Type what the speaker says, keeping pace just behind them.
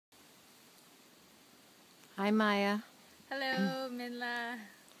Hi, Maya. Hello, Minla.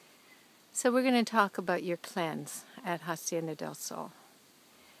 So we're going to talk about your cleanse at Hacienda del Sol.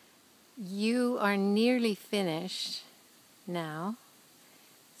 You are nearly finished now.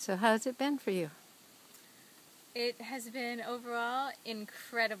 So how's it been for you? It has been overall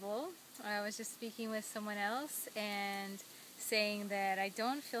incredible. I was just speaking with someone else and saying that I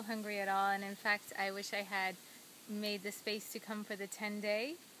don't feel hungry at all, and in fact, I wish I had made the space to come for the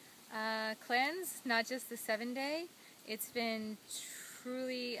 10-day cleanse, not just the 7-day. It's been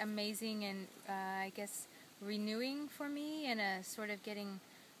truly amazing and I guess renewing for me, and a sort of getting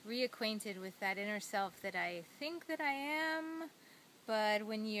reacquainted with that inner self that I think that I am. But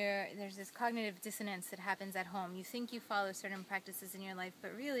when there's this cognitive dissonance that happens at home. You think you follow certain practices in your life,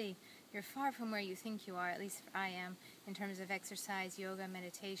 but really you're far from where you think you are, at least I am, in terms of exercise, yoga,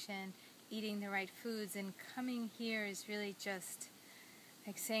 meditation, eating the right foods. And coming here is really just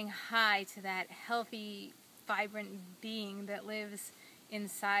like saying hi to that healthy, vibrant being that lives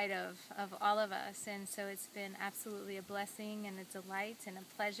inside of all of us. And so it's been absolutely a blessing and a delight and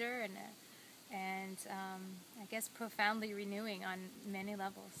a pleasure and I guess profoundly renewing on many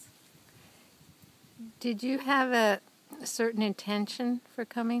levels. Did you have a certain intention for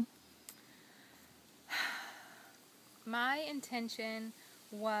coming? My intention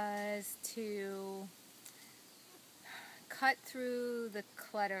was to cut through the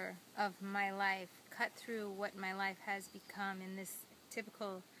clutter of my life, cut through what my life has become in this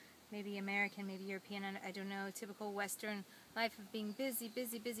typical, maybe American, maybe European, I don't know, typical Western life of being busy,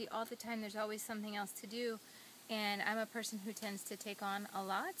 busy, busy all the time. There's always something else to do. And I'm a person who tends to take on a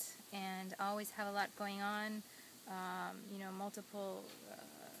lot and always have a lot going on, multiple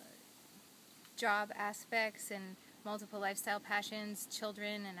job aspects and multiple lifestyle passions,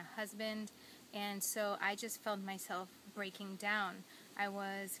 children and a husband. And so I just felt myself breaking down. I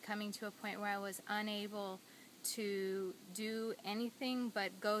was coming to a point where I was unable to do anything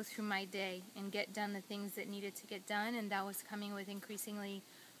but go through my day and get done the things that needed to get done, and that was coming with increasingly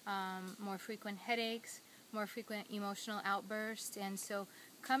more frequent headaches, more frequent emotional outbursts. And so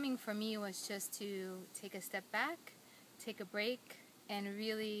coming for me was just to take a step back, take a break, and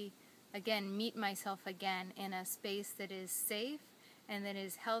really again meet myself again in a space that is safe and that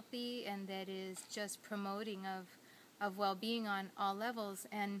is healthy and that is just promoting of well-being on all levels.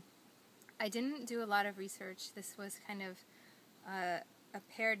 And I didn't do a lot of research. This was kind of a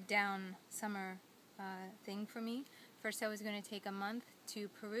pared down summer thing for me. First I was going to take a month to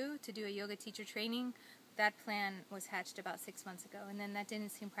Peru to do a yoga teacher training. That plan was hatched about 6 months ago, and then that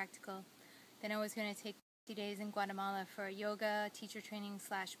didn't seem practical. Then I was going to take 50 days in Guatemala for a yoga teacher training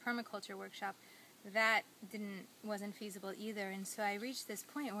 / permaculture workshop. That wasn't feasible either. And so I reached this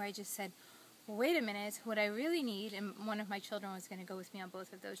point where I just said, wait a minute, what I really need, and one of my children was going to go with me on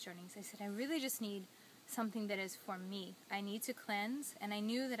both of those journeys. I said, I really just need something that is for me. I need to cleanse, and I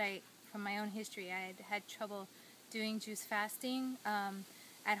knew that from my own history, I had trouble doing juice fasting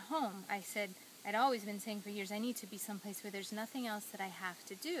at home. I said, I'd always been saying for years, I need to be someplace where there's nothing else that I have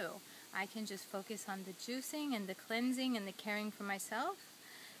to do. I can just focus on the juicing and the cleansing and the caring for myself.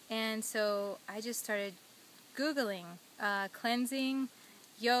 And so I just started Googling cleansing,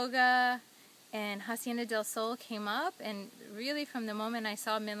 yoga, and Hacienda del Sol came up. And really from the moment I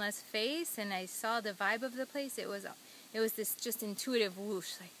saw Minla's face and I saw the vibe of the place, it was this just intuitive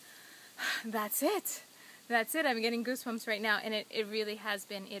whoosh, like, that's it. That's it. I'm getting goosebumps right now. And it really has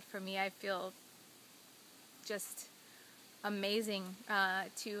been it for me. I feel just amazing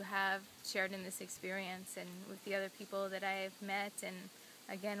to have shared in this experience and with the other people that I've met, and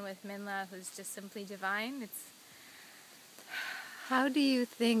again with Minla, who's just simply divine. How do you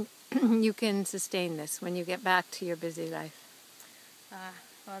think you can sustain this when you get back to your busy life?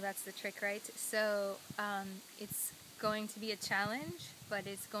 Well, that's the trick, right? So it's going to be a challenge, but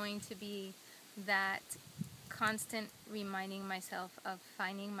it's going to be that constant reminding myself of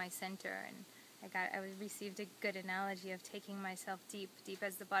finding my center. And I received a good analogy of taking myself deep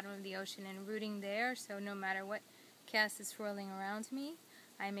as the bottom of the ocean and rooting there. So no matter what chaos is swirling around me,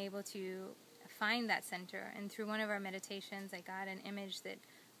 I'm able to find that center. And through one of our meditations, I got an image that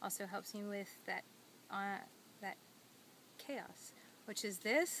also helps me with that chaos, which is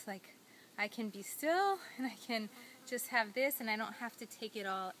this, like, I can be still and I can just have this, and I don't have to take it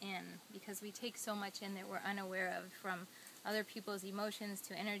all in, because we take so much in that we're unaware of, from other people's emotions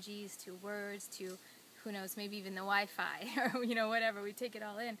to energies to words to, who knows, maybe even the Wi-Fi or whatever. We take it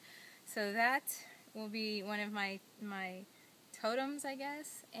all in. So that will be one of my totems, I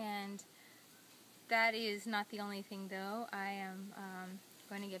guess. And that is not the only thing, though. I am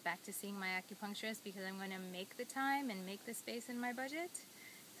going to get back to seeing my acupuncturist, because I'm going to make the time and make the space in my budget.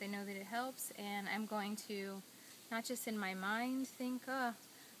 They know that it helps, and I'm going to, not just in my mind, think, oh,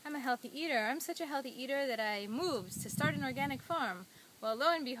 I'm a healthy eater. I'm such a healthy eater that I moved to start an organic farm. Well, lo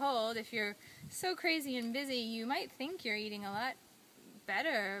and behold, if you're so crazy and busy, you might think you're eating a lot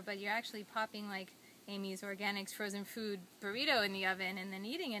better, but you're actually popping like Amy's Organics frozen food burrito in the oven and then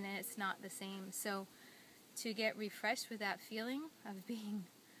eating it, and it's not the same. So to get refreshed with that feeling of being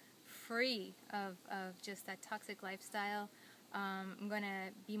free of just that toxic lifestyle, I'm going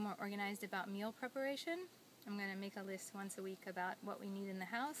to be more organized about meal preparation. I'm going to make a list once a week about what we need in the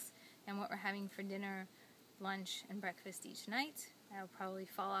house and what we're having for dinner, lunch, and breakfast each night. I'll probably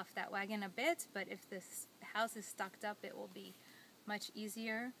fall off that wagon a bit, but if this house is stocked up, it will be much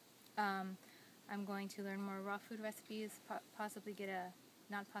easier. I'm going to learn more raw food recipes, definitely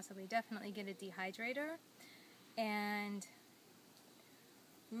get a dehydrator, and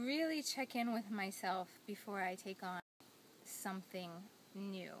really check in with myself before I take on something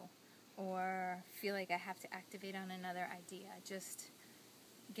new or feel like I have to activate on another idea. Just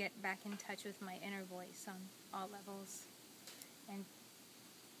get back in touch with my inner voice on all levels. And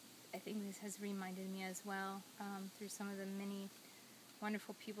I think this has reminded me as well, through some of the many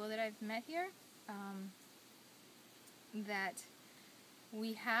wonderful people that I've met here, that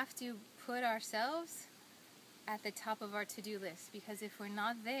we have to put ourselves at the top of our to-do list, because if we're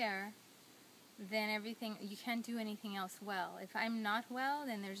not there, then you can't do anything else well. If I'm not well,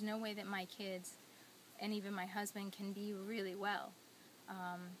 then there's no way that my kids and even my husband can be really well.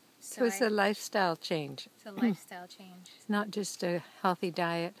 So it's a lifestyle change. It's a lifestyle change. It's not just a healthy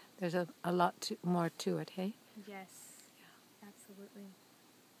diet. There's a lot more to it, hey? Yes. Yeah. Absolutely.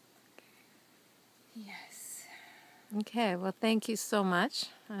 Yes. Okay, well, thank you so much.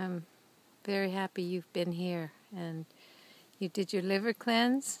 I'm very happy you've been here, and you did your liver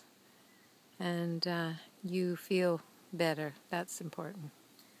cleanse, and you feel better. That's important.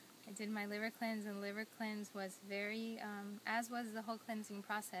 I did my liver cleanse, and liver cleanse was very, as was the whole cleansing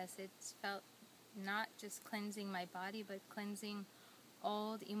process. It felt not just cleansing my body, but cleansing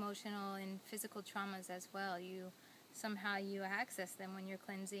old emotional and physical traumas as well. Somehow you access them when you're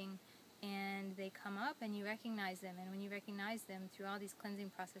cleansing, and they come up and you recognize them. And when you recognize them through all these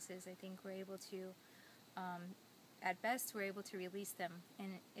cleansing processes, I think we're able to, at best, we're able to release them.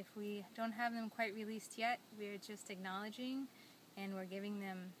 And if we don't have them quite released yet, we're just acknowledging and we're giving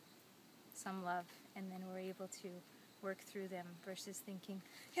them some love, and then we're able to work through them versus thinking,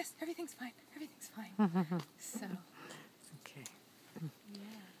 yes, everything's fine, everything's fine. So, okay.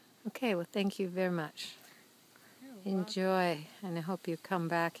 yeah. Okay, well, thank you very much. Enjoy, and I hope you come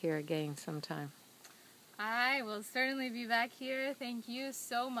back here again sometime. I will certainly be back here. Thank you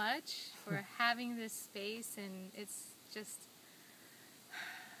so much for having this space, and it's just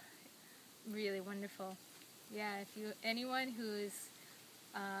really wonderful. Yeah, anyone who is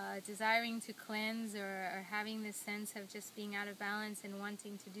desiring to cleanse or having this sense of just being out of balance and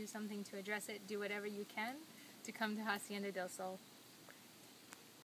wanting to do something to address it, do whatever you can to come to Hacienda del Sol.